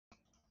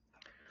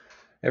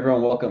Hey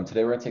everyone, welcome.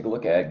 Today we're going to take a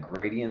look at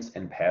gradients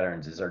and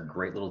patterns. These are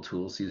great little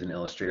tools to use in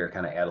Illustrator,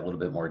 kind of add a little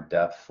bit more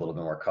depth, a little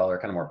bit more color,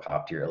 kind of more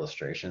pop to your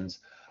illustrations.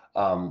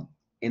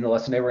 In the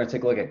lesson today, we're going to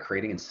take a look at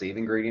creating and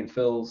saving gradient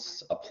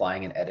fills,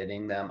 applying and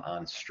editing them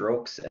on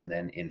strokes, and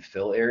then in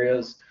fill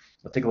areas.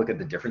 We'll take a look at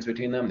the difference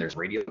between them. There's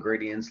radial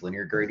gradients,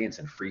 linear gradients,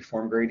 and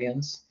freeform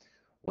gradients.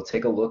 We'll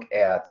take a look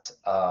at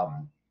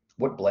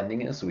what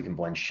blending is, so we can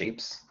blend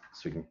shapes.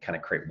 So we can kind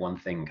of create one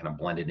thing and kind of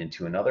blend it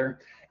into another.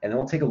 And then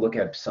we'll take a look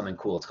at something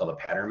cool. It's called a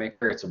pattern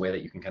maker. It's a way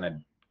that you can kind of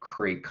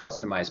create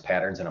customized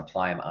patterns and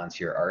apply them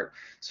onto your art.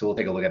 So we'll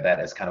take a look at that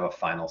as kind of a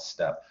final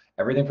step.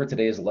 Everything for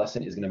today's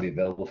lesson is going to be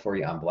available for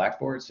you on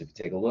Blackboard. So if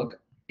you take a look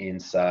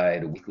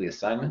inside weekly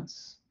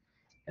assignments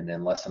and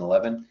then lesson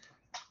 11,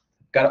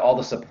 got all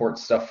the support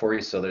stuff for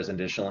you. So there's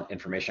additional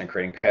information on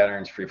creating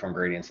patterns, freeform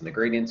gradients, and the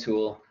gradient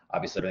tool.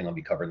 Obviously, everything will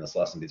be covered in this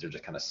lesson. These are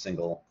just kind of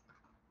single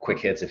quick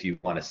hits if you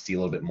want to see a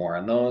little bit more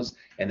on those.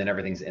 And then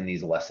everything's in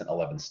these lesson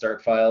 11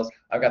 start files.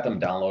 I've got them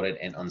downloaded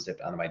and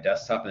unzipped onto my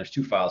desktop, and there's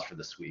two files for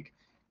this week.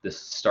 This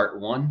start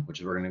one, which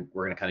is we're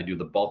gonna kind of do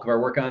the bulk of our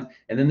work on,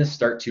 and then this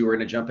start two, we're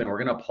gonna jump in, we're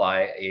gonna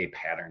apply a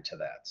pattern to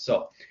that.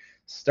 So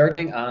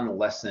starting on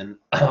lesson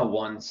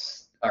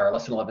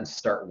lesson 11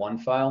 start one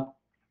file,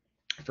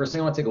 first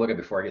thing I want to take a look at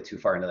before I get too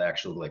far into the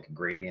actual like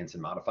gradients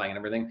and modifying and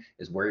everything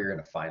is where you're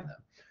going to find them.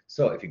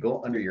 So if you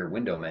go under your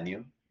window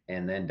menu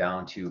and then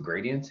down to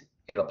gradient,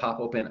 it'll pop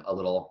open a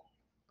little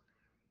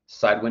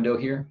side window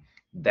here.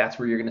 That's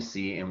where you're going to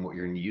see and what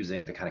you're going to use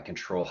it to kind of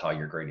control how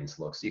your gradients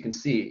look. So you can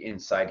see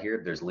inside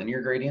here, there's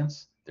linear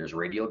gradients, there's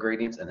radial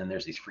gradients, and then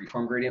there's these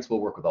freeform gradients.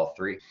 We'll work with all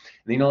three. And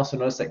then you'll also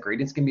notice that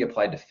gradients can be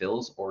applied to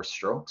fills or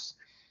strokes.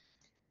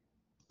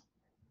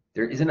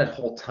 There isn't a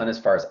whole ton as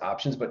far as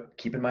options, but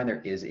keep in mind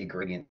there is a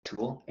gradient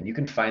tool, and you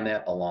can find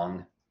that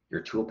along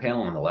your tool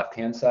panel on the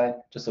left-hand side.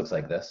 Just looks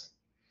like this.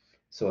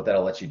 So what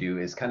that'll let you do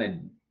is kind of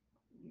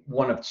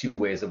one of two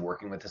ways of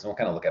working with this, and we'll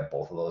kind of look at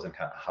both of those and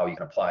kind of how you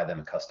can apply them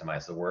and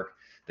customize the work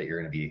that you're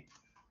going to be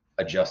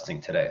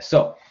adjusting today.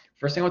 So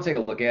first thing I want to take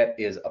a look at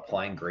is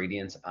applying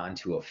gradients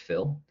onto a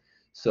fill.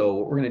 So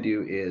what we're going to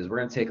do is we're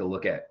going to take a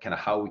look at kind of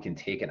how we can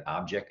take an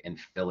object and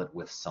fill it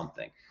with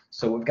something.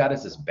 So what we've got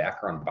is this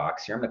background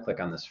box here. I'm going to click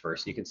on this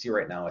first. You can see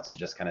right now it's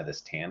just kind of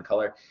this tan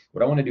color.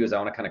 What I want to do is I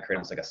want to kind of create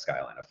almost like a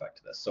skyline effect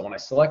to this. So when I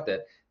select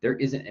it, there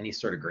isn't any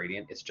sort of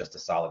gradient. It's just a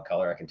solid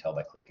color. I can tell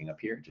by clicking up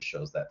here. It just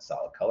shows that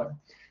solid color.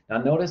 Now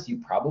notice you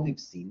probably have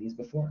seen these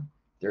before.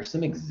 There's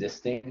some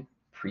existing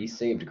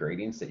pre-saved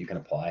gradients that you can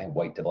apply,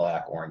 white to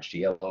black, orange to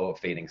yellow,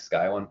 fading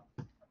sky one.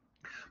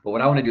 But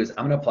what I want to do is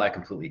I'm going to apply a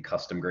completely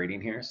custom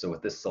gradient here. So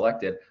with this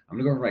selected, I'm going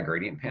to go over to my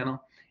gradient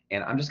panel,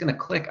 and I'm just going to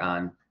click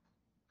on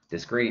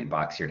this gradient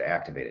box here to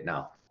activate it.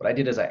 Now, what I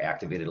did is I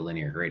activated a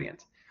linear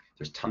gradient.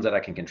 There's tons that I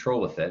can control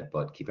with it,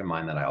 but keep in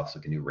mind that I also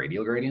can do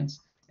radial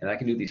gradients, and I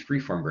can do these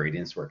freeform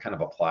gradients where it kind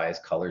of applies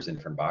colors in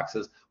different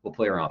boxes. We'll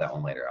play around with that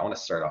one later. I want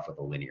to start off with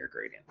a linear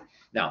gradient.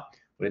 Now,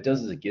 what it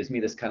does is it gives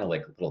me this kind of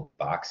like little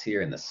box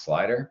here in the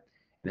slider.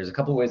 And there's a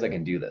couple of ways I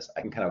can do this.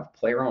 I can kind of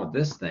play around with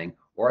this thing,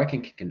 or I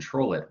can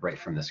control it right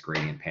from this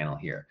gradient panel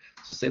here.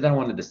 So say that I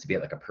wanted this to be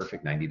at like a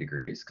perfect 90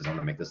 degrees, because I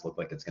want to make this look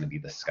like it's going to be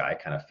the sky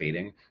kind of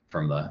fading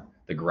from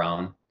the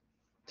ground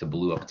to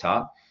blue up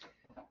top.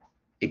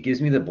 It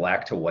gives me the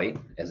black to white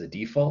as a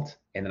default,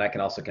 and then I can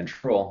also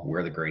control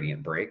where the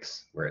gradient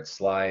breaks, where it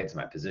slides,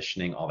 my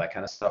positioning, all that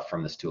kind of stuff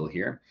from this tool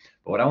here.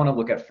 But what I want to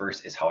look at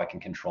first is how I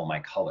can control my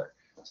color.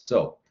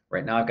 So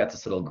right now I've got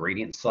this little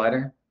gradient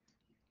slider,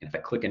 and if I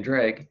click and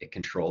drag, it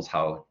controls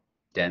how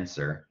dense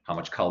or how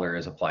much color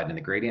is applied in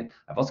the gradient.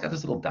 I've also got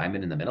this little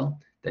diamond in the middle.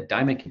 That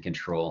diamond can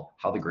control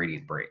how the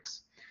gradient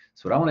breaks.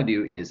 So what I want to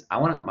do is I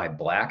want my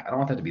black, I don't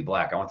want that to be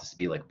black, I want this to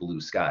be like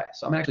blue sky.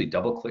 So I'm going to actually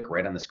double click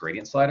right on this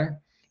gradient slider,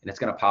 and it's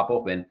going to pop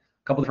open a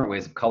couple different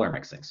ways of color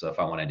mixing. So if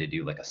I wanted to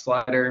do like a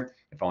slider,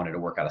 if I wanted to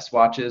work out of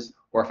swatches,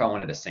 or if I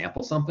wanted to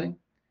sample something.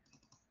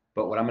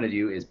 But what I'm going to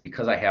do is,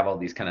 because I have all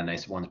these kind of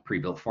nice ones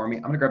pre-built for me,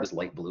 I'm going to grab this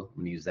light blue. I'm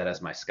going to use that as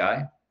my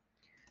sky.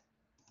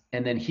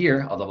 And then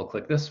here, I'll double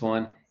click this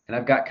one, and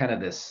I've got kind of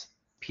this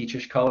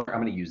peachish color.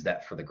 I'm going to use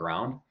that for the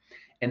ground.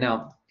 And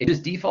now it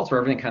just defaults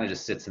where everything kind of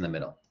just sits in the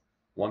middle.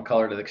 One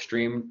color to the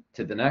extreme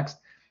to the next.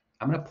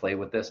 I'm going to play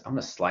with this. I'm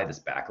going to slide this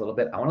back a little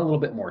bit. I want a little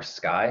bit more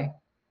sky.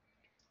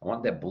 I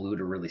want that blue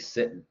to really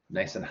sit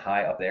nice and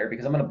high up there,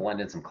 because I'm going to blend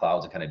in some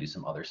clouds and kind of do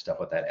some other stuff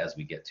with that as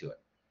we get to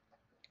it.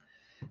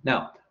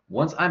 Now,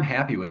 once I'm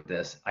happy with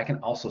this, I can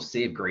also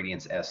save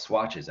gradients as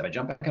swatches. If I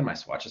jump back on my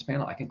swatches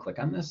panel, I can click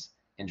on this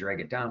and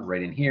drag it down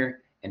right in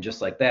here. And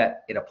just like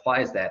that, it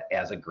applies that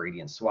as a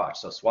gradient swatch.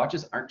 So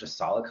swatches aren't just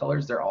solid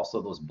colors, they're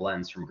also those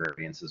blends from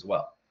gradients as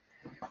well.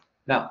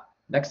 Now,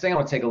 next thing I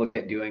want to take a look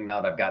at doing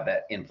now that I've got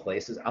that in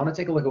place is I want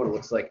to take a look at what it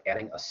looks like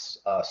adding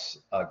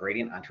a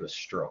gradient onto a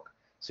stroke.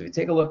 So if you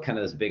take a look, kind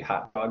of this big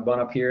hot dog bun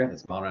up here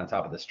that's mounted on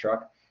top of this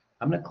truck,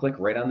 I'm going to click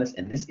right on this,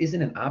 and this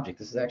isn't an object.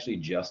 This is actually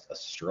just a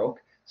stroke.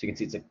 So you can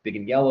see it's like big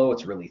and yellow,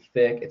 it's really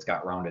thick, it's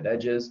got rounded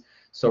edges.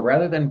 So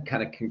rather than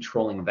kind of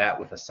controlling that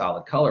with a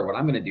solid color, what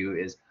I'm going to do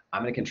is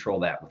I'm going to control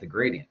that with a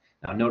gradient.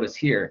 Now notice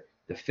here,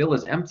 the fill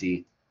is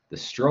empty, the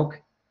stroke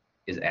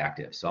is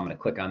active. So I'm going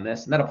to click on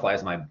this, and that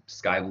applies my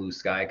sky blue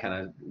sky kind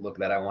of look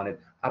that I wanted.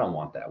 I don't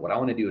want that. What I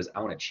want to do is I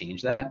want to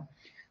change that.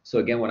 So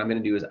again, what I'm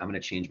going to do is I'm going to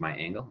change my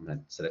angle. I'm going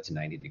to set it to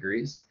 90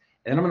 degrees.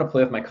 And then I'm going to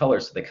play with my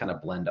colors so they kind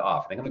of blend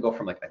off. I'm going to go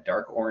from like a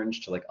dark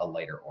orange to like a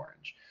lighter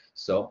orange.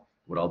 So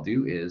what I'll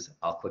do is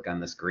I'll click on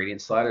this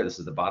gradient slider. This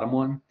is the bottom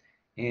one.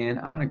 And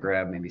I'm going to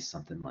grab maybe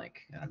something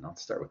like, I don't know,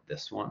 let's start with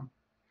this one.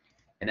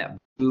 And that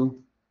blue,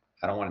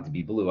 I don't want it to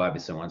be blue.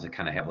 Obviously, I want it to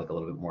kind of have like a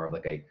little bit more of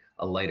like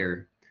a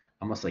lighter,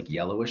 almost like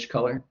yellowish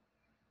color.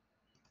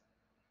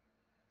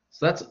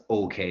 So that's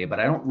okay, but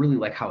I don't really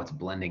like how it's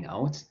blending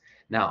out.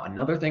 Now,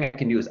 another thing I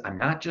can do is I'm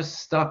not just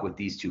stuck with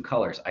these two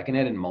colors. I can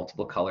add in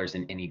multiple colors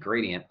in any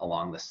gradient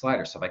along the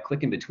slider. So if I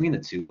click in between the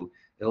two,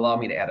 it'll allow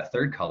me to add a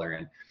third color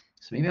in.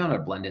 So maybe I want to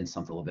blend in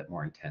something a little bit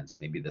more intense.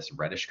 Maybe this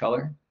reddish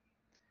color.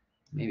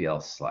 Maybe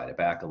I'll slide it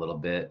back a little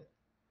bit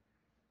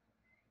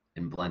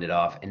and blend it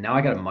off. And now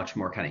I got a much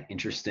more kind of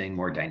interesting,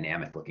 more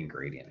dynamic looking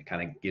gradient. It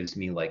kind of gives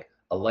me like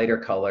a lighter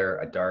color,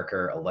 a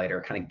darker, a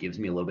lighter, kind of gives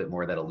me a little bit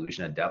more of that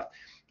illusion of depth.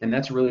 And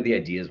that's really the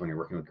idea is when you're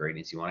working with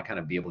gradients, you want to kind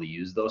of be able to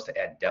use those to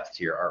add depth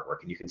to your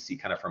artwork. And you can see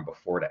kind of from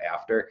before to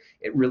after,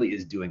 it really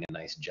is doing a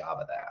nice job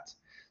of that.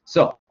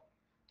 So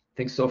I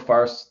think so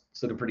far it's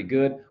looking pretty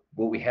good.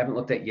 What we haven't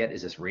looked at yet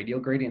is this radial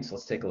gradient. So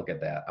let's take a look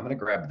at that. I'm going to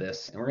grab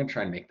this and we're going to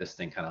try and make this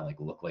thing kind of like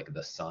look like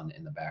the sun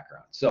in the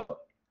background. So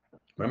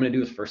what I'm going to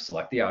do is first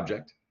select the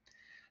object.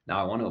 Now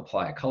I want to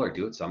apply a color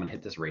to it. So I'm going to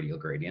hit this radial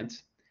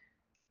gradient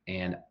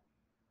and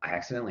I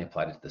accidentally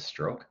applied it to the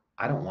stroke.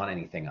 I don't want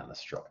anything on the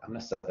stroke. I'm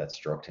going to set that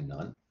stroke to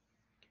none.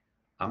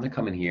 I'm going to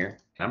come in here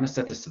and I'm going to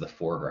set this to the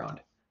foreground.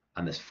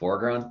 On this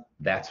foreground,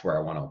 that's where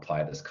I want to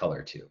apply this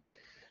color to.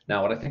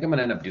 Now, what I think I'm going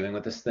to end up doing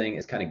with this thing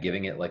is kind of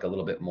giving it like a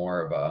little bit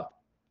more of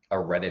a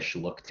reddish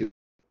look to it.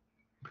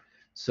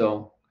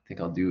 So I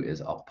think I'll do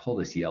is I'll pull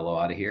this yellow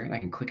out of here and I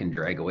can click and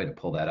drag away to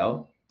pull that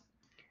out.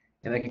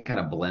 And I can kind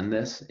of blend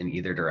this in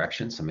either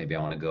direction. So maybe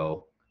I want to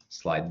go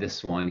slide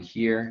this one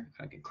here.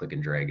 I can click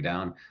and drag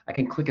down. I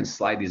can click and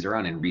slide these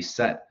around and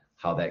reset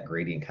how that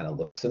gradient kind of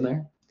looks in there.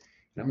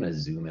 And I'm going to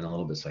zoom in a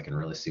little bit so I can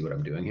really see what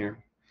I'm doing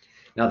here.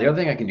 Now, the other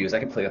thing I can do is I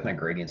can play with my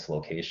gradients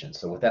location.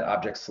 So with that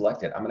object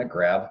selected, I'm going to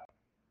grab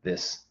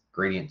this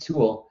gradient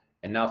tool.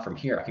 And now from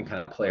here, I can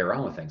kind of play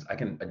around with things. I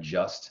can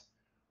adjust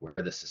where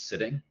this is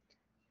sitting.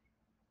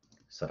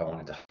 So if I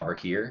wanted to hover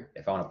here,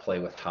 if I want to play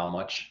with how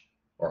much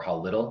or how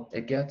little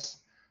it gets,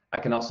 I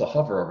can also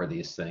hover over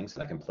these things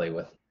and I can play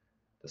with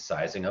the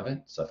sizing of it.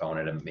 So if I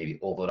wanted to maybe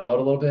oval it out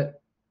a little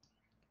bit,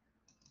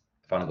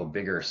 if I want to go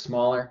bigger or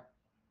smaller,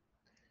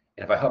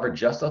 and if I hover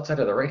just outside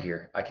of the right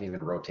here, I can even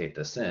rotate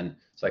this in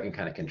so I can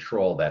kind of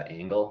control that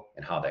angle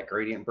and how that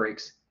gradient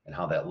breaks and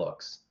how that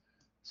looks.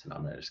 So now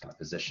I'm going to just kind of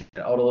position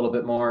it out a little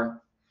bit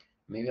more.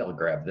 Maybe I'll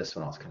grab this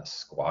one, I'll kind of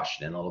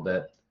squash it in a little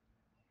bit.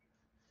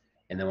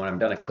 And then when I'm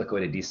done, I click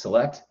away to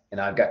deselect,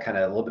 and I've got kind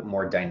of a little bit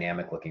more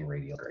dynamic looking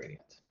radial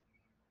gradient.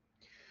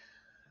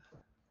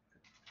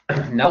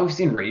 Now we've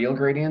seen radial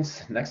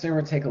gradients, next thing we're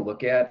going to take a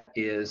look at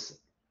is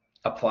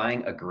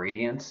applying a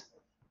gradient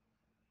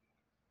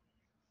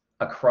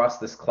across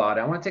this cloud.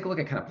 I want to take a look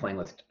at kind of playing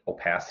with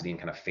opacity and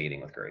kind of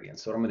fading with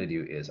gradients. So what I'm going to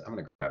do is I'm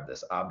going to grab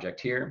this object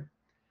here.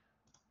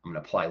 I'm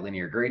going to apply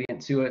linear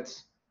gradient to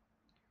it.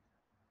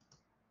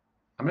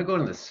 I'm going to go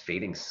into this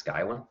fading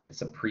sky one.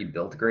 It's a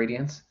pre-built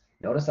gradient.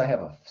 Notice I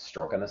have a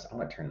stroke on this. I'm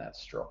going to turn that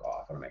stroke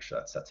off. I'm going to make sure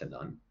that's set to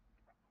none.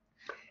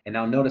 And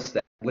now notice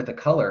that with a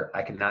color,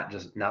 I can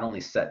not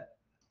only set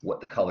what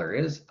the color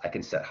is, I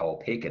can set how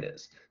opaque it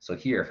is. So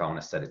here, if I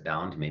want to set it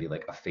down to maybe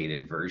like a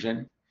faded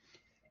version,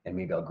 and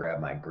maybe I'll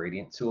grab my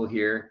gradient tool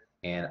here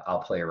and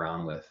I'll play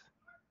around with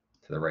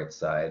to the right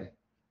side,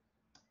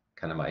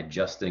 kind of my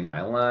adjusting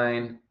my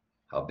line,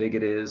 how big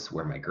it is,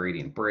 where my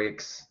gradient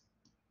breaks.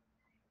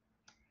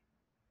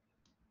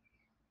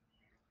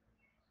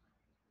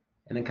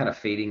 And then kind of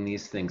fading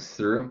these things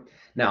through.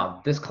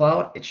 Now, this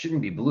cloud, it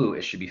shouldn't be blue.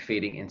 It should be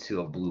fading into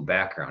a blue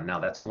background. Now,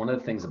 that's one of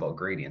the things about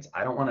gradients.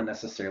 I don't want to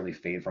necessarily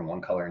fade from one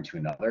color into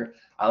another.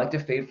 I like to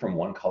fade from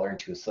one color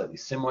into a slightly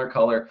similar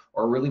color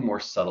or really more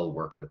subtle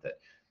work with it.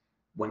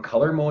 When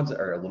color modes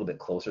are a little bit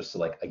closer, so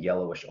like a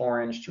yellowish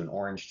orange to an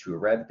orange to a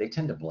red, they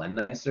tend to blend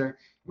nicer.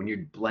 When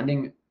you're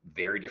blending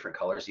very different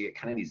colors, you get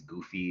kind of these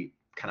goofy,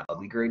 kind of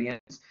ugly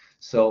gradients.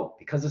 So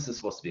because this is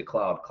supposed to be a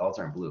cloud, clouds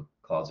aren't blue,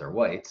 clouds are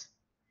white.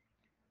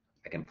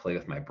 I can play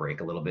with my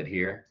break a little bit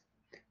here.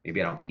 Maybe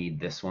I don't need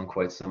this one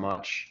quite so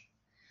much.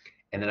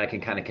 And then I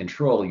can kind of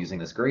control using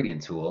this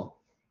gradient tool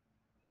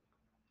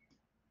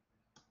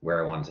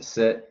where I want it to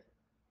sit.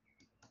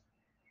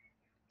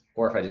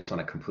 Or if I just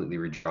want to completely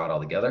redraw it all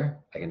together,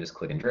 I can just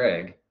click and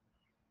drag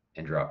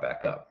and draw it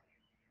back up.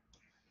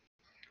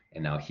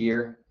 And now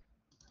here,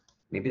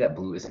 maybe that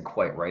blue isn't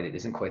quite right. It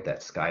isn't quite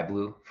that sky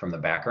blue from the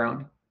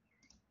background.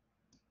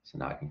 So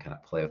now I can kind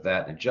of play with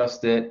that and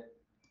adjust it.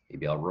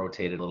 Maybe I'll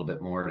rotate it a little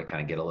bit more to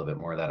kind of get a little bit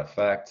more of that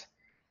effect.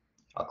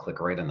 I'll click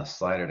right on the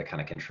slider to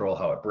kind of control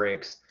how it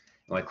breaks.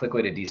 And when I click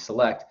away to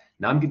deselect,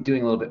 now I'm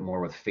doing a little bit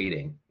more with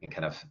fading and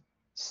kind of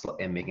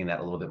and making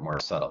that a little bit more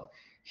subtle.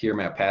 Here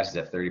my opacity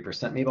is at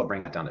 30%. Maybe I'll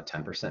bring it down to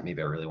 10%.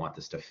 Maybe I really want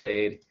this to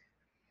fade.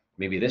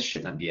 Maybe this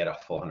should not be at a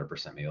full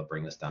 100%. Maybe I'll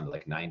bring this down to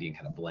like 90 and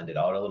kind of blend it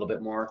out a little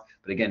bit more.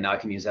 But again, now I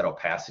can use that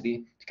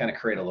opacity to kind of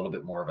create a little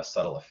bit more of a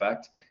subtle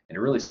effect. And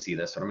to really see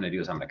this, what I'm going to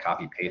do is I'm going to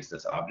copy paste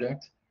this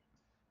object.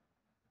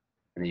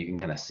 And then you can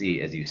kind of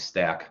see as you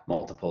stack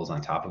multiples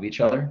on top of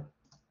each other,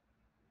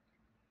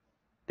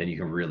 then you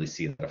can really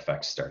see that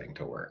effect starting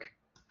to work,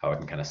 how I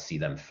can kind of see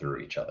them through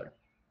each other.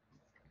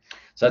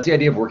 So that's the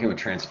idea of working with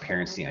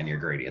transparency on your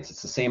gradients.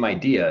 It's the same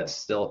idea. It's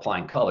still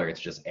applying color. It's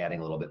just adding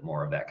a little bit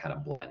more of that kind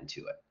of blend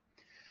to it.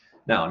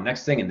 Now,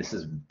 next thing, and this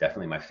is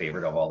definitely my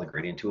favorite of all the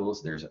gradient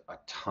tools, there's a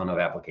ton of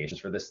applications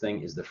for this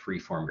thing, is the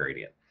freeform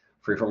gradient.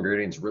 Freeform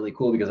gradient is really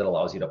cool because it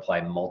allows you to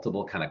apply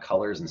multiple kind of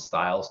colors and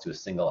styles to a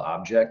single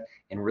object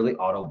and really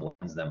auto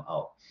blends them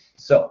out.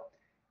 So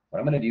what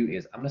I'm going to do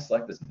is I'm going to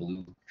select this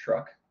blue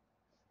truck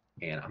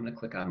and I'm going to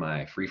click on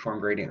my freeform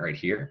gradient right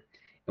here.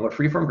 And what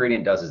freeform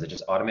gradient does is it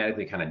just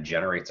automatically kind of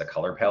generates a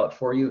color palette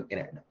for you, and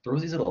it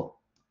throws these little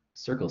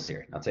circles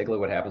here. Now take a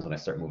look what happens when I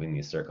start moving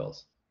these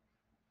circles.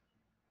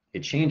 It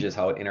changes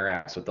how it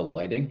interacts with the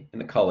lighting and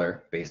the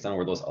color based on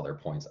where those other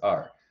points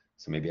are.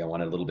 So maybe I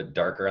want it a little bit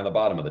darker on the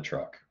bottom of the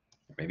truck.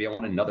 Maybe I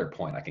want another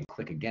point. I can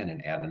click again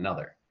and add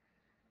another.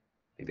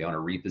 Maybe I want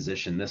to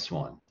reposition this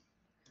one.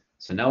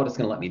 So now what it's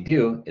going to let me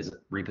do is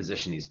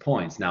reposition these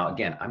points. Now,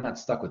 again, I'm not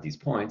stuck with these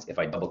points. If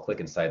I double click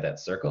inside that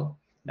circle,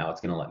 now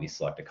it's going to let me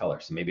select a color.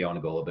 So maybe I want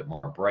to go a little bit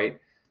more bright,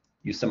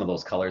 use some of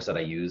those colors that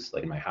I use,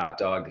 like in my hot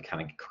dog, to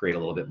kind of create a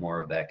little bit more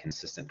of that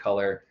consistent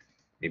color.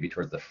 Maybe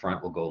towards the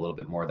front, we'll go a little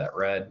bit more of that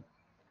red.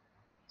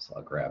 So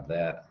I'll grab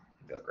that.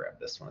 Maybe I'll grab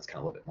this one. It's kind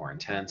of a little bit more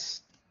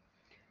intense.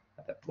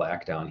 Got that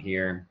black down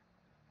here.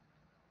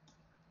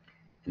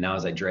 And now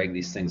as I drag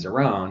these things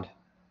around,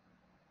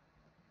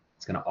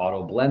 it's going to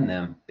auto blend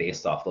them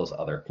based off those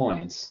other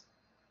points.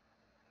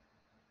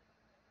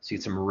 So you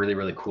get some really,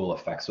 really cool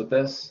effects with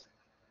this.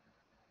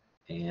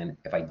 And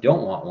if I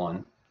don't want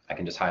one, I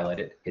can just highlight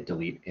it, hit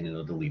delete, and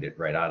it'll delete it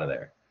right out of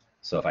there.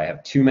 So if I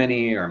have too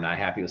many or I'm not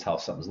happy with how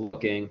something's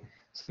looking,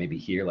 so maybe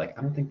here, like,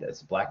 I don't think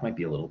this black might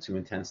be a little too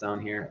intense down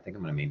here. I think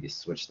I'm going to maybe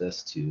switch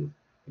this to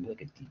maybe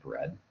like a deep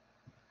red.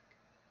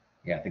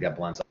 Yeah, I think that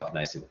blends off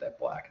nicely with that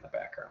black in the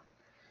background.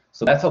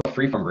 So that's how the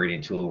freeform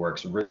gradient tool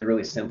works. Really,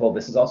 really simple.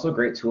 This is also a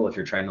great tool if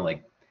you're trying to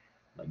like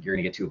you're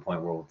going to get to a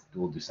point where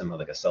we'll do something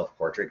like a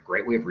self-portrait.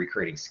 Great way of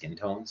recreating skin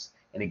tones.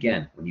 And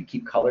again, when you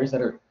keep colors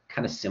that are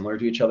kind of similar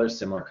to each other,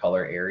 similar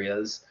color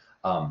areas,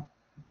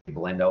 they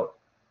blend out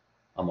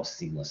almost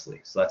seamlessly.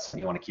 So that's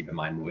something you want to keep in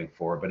mind moving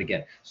forward. But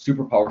again,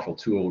 super powerful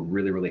tool,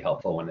 really, really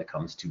helpful when it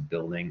comes to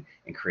building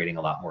and creating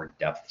a lot more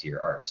depth to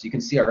your art. So you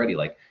can see already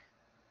like a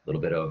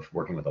little bit of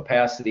working with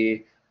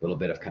opacity, a little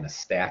bit of kind of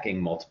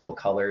stacking multiple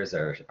colors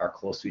that are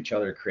close to each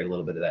other to create a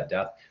little bit of that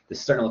depth. This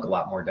is starting to look a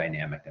lot more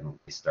dynamic than when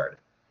we started.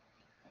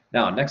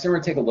 Now, next thing we're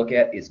going to take a look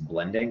at is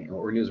blending. And what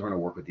we're going to do is we're going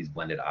to work with these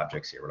blended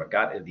objects here. What I've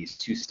got are these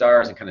two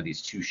stars and kind of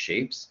these two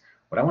shapes.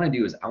 What I want to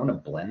do is I want to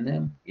blend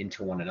them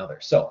into one another.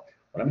 So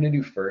what I'm going to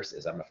do first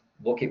is I'm going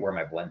to locate where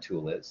my blend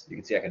tool is. You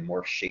can see I can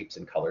morph shapes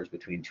and colors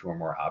between two or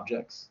more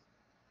objects.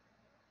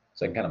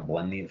 So I can kind of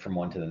blend these from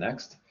one to the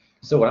next.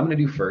 So what I'm going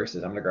to do first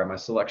is I'm going to grab my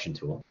selection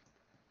tool.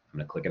 I'm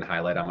going to click and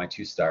highlight on my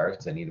two stars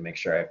because I need to make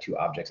sure I have two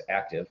objects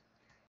active.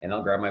 And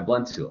I'll grab my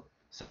blend tool.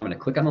 So I'm going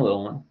to click on the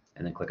little one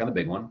and then click on the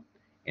big one.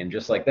 And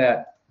just like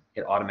that,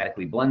 it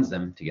automatically blends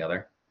them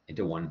together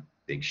into one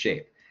big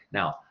shape.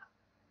 Now,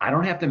 I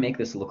don't have to make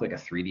this look like a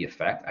 3D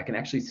effect. I can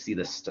actually see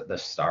the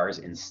stars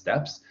in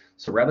steps.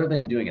 So rather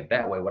than doing it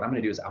that way, what I'm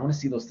going to do is I want to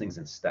see those things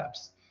in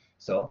steps.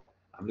 So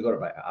I'm going to go to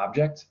my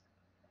object,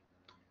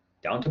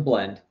 down to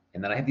blend,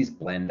 and then I have these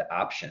blend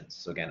options.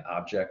 So again,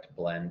 object,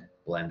 blend,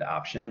 blend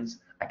options.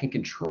 I can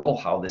control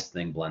how this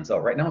thing blends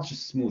out. Right now it's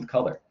just smooth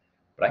color,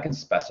 but I can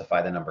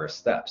specify the number of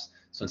steps.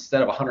 So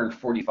instead of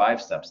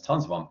 145 steps,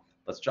 tons of them,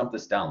 let's jump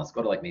this down. Let's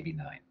go to like maybe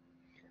 9.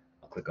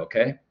 I'll click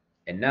OK.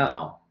 And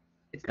now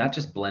it's not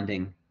just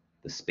blending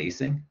the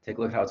spacing. Take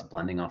a look at how it's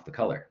blending off the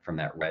color from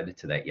that red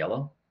to that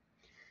yellow.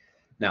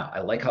 Now,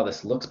 I like how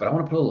this looks, but I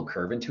want to put a little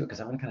curve into it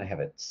because I want to kind of have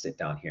it sit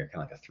down here,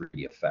 kind of like a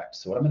 3D effect.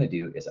 So what I'm going to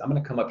do is I'm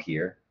going to come up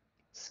here,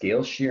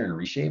 scale, shear, and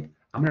reshape.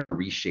 I'm going to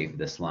reshape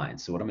this line.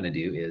 So what I'm going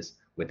to do is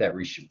with that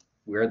reshape,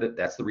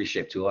 that's the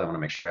reshape tool. I want to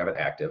make sure I have it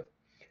active.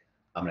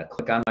 I'm going to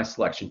click on my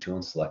selection tool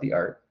and select the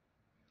art.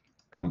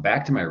 Come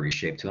back to my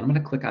reshape tool. I'm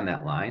going to click on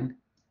that line,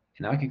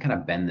 and now I can kind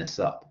of bend this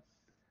up.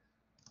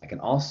 I can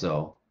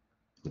also,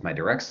 with my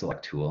direct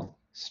select tool,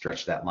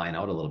 stretch that line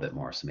out a little bit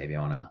more. So maybe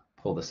I want to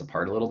pull this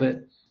apart a little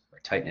bit, or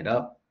tighten it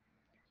up,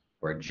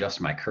 or adjust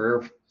my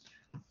curve.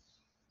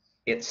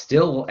 It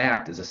still will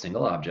act as a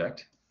single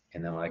object,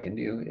 and then what I can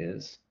do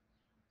is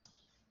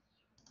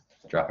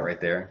drop it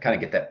right there, kind of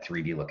get that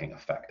 3D looking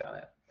effect on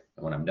it.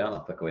 And when I'm done,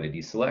 I'll click away to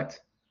deselect,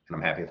 and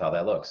I'm happy with how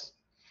that looks.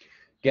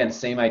 Again,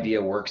 same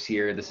idea works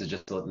here. This is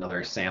just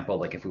another sample.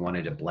 Like if we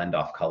wanted to blend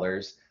off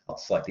colors, I'll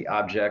select the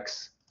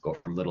objects, go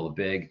from little to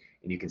big,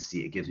 and you can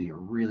see it gives me a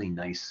really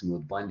nice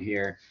smooth blend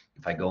here.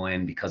 If I go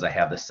in, because I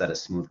have this set of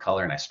smooth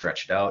color and I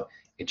stretch it out,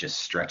 it just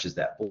stretches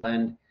that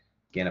blend.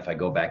 Again, if I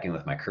go back in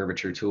with my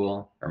curvature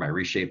tool or my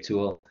reshape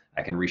tool,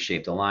 I can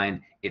reshape the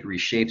line. It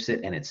reshapes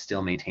it and it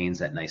still maintains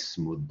that nice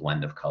smooth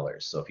blend of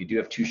colors. So if you do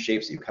have two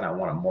shapes that you kind of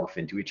want to morph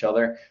into each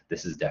other,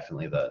 this is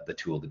definitely the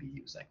tool to be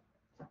using.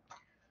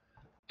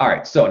 All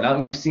right, so now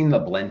that we've seen the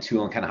blend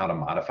tool and kind of how to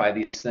modify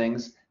these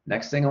things,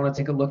 next thing I want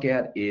to take a look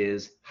at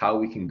is how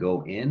we can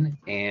go in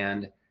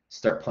and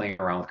start playing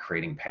around with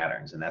creating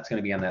patterns. And that's going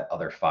to be on that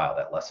other file,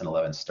 that lesson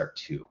 11 start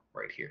 2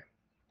 right here.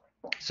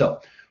 So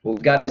what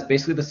we've got is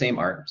basically the same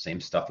art, same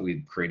stuff that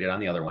we created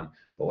on the other one.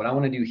 But what I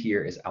want to do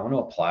here is I want to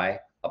apply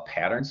a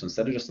pattern. So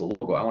instead of just a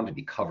logo, I want it to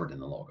be covered in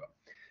the logo.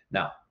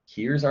 Now,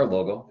 here's our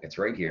logo. It's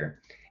right here.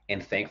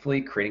 And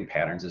thankfully, creating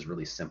patterns is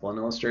really simple in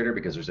Illustrator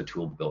because there's a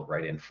tool built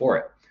right in for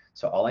it.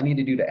 So all I need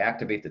to do to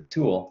activate the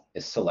tool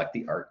is select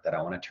the art that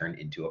I want to turn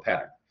into a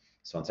pattern.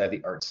 So once I have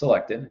the art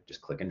selected,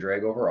 just click and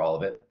drag over all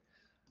of it.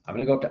 I'm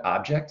going to go up to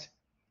Object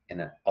and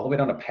then all the way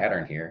down to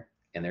Pattern here.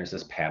 And there's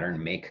this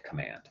pattern make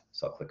command.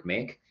 So I'll click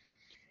make.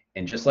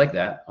 And just like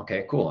that,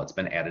 okay, cool. It's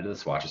been added to the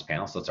swatches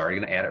panel. So it's already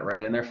going to add it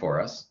right in there for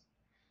us.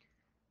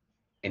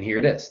 And here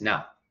it is.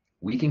 Now,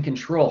 we can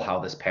control how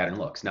this pattern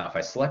looks. Now, if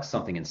I select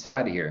something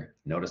inside of here,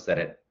 notice that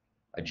it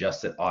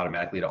adjusts it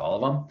automatically to all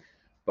of them.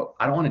 But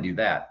I don't want to do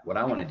that. What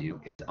I want to do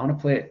is I want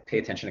to pay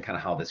attention to kind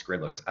of how this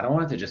grid looks. I don't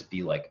want it to just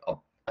be like a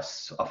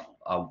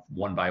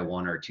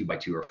 1x1 or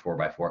 2x2 or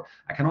 4x4.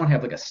 I kind of want to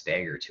have like a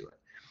stagger to it.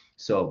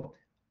 So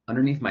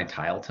underneath my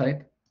tile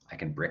type, I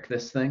can brick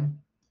this thing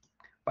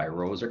by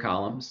rows or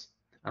columns.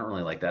 I don't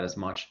really like that as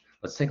much.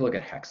 Let's take a look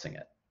at hexing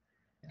it.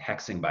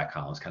 Hexing by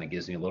columns kind of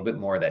gives me a little bit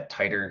more of that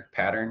tighter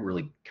pattern,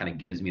 really kind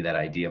of gives me that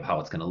idea of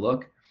how it's going to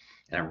look.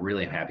 And I'm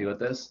really happy with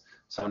this.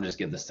 So I'm going to just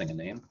give this thing a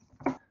name.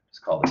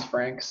 Just call this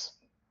Frank's.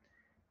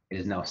 It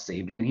is now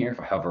saved in here.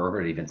 If I hover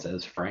over it, even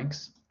says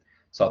Frank's.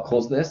 So I'll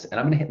close this and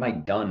I'm going to hit my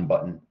done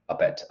button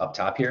up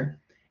top here.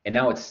 And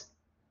now it's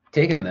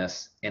taken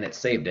this and it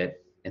saved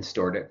it and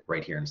stored it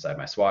right here inside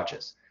my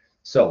swatches.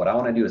 So what I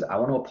want to do is I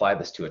want to apply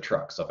this to a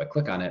truck. So if I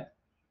click on it,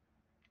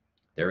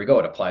 there we go.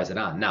 It applies it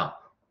on. Now,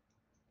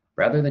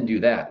 rather than do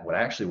that, what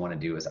I actually want to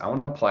do is I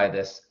want to apply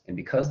this. And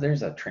because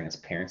there's a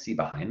transparency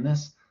behind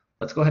this,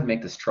 let's go ahead and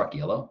make this truck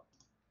yellow.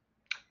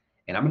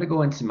 And I'm going to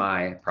go into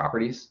my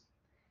properties.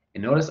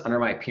 And notice under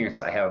my appearance,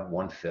 I have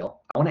one fill.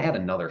 I want to add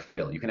another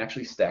fill. You can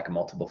actually stack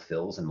multiple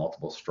fills and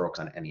multiple strokes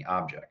on any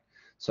object.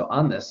 So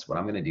on this, what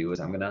I'm going to do is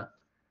I'm going to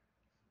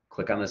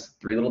click on this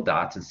 3 little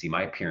dots and see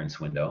my appearance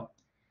window.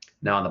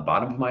 Now on the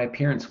bottom of my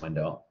appearance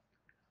window,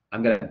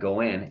 I'm going to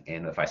go in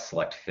and if I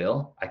select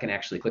fill, I can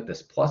actually click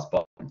this plus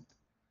button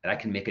and I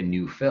can make a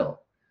new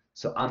fill.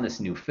 So on this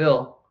new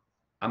fill,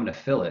 I'm going to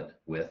fill it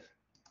with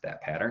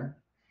that pattern.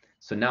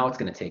 So now it's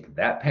going to take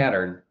that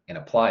pattern and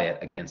apply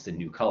it against a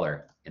new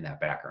color in that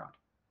background.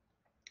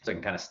 So I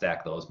can kind of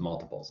stack those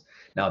multiples.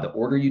 Now the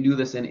order you do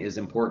this in is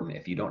important.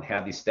 If you don't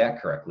have these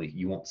stacked correctly,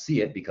 you won't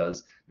see it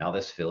because now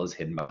this fill is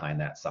hidden behind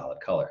that solid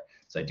color.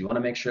 So I do want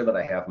to make sure that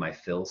I have my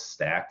fills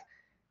stacked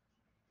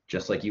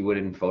just like you would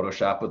in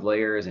Photoshop with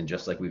layers and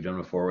just like we've done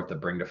before with the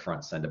bring to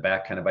front, send to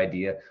back kind of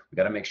idea. We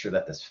got to make sure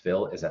that this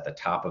fill is at the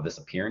top of this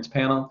appearance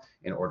panel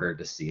in order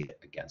to see it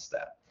against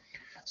that.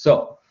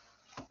 So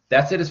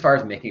that's it as far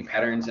as making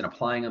patterns and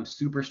applying them.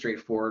 Super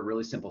straightforward,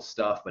 really simple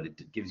stuff, but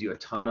it gives you a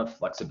ton of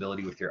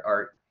flexibility with your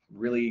art.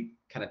 Really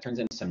kind of turns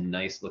into some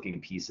nice looking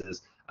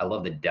pieces. I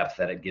love the depth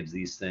that it gives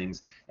these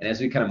things. And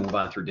as we kind of move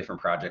on through different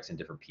projects and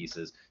different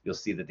pieces, you'll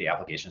see that the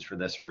applications for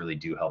this really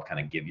do help kind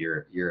of give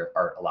your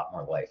art a lot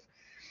more life.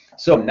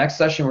 So next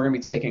session, we're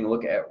going to be taking a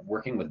look at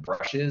working with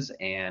brushes,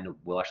 and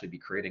we'll actually be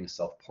creating a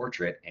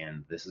self-portrait,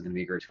 and this is going to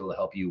be a great tool to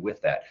help you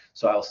with that.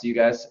 So I'll see you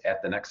guys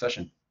at the next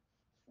session.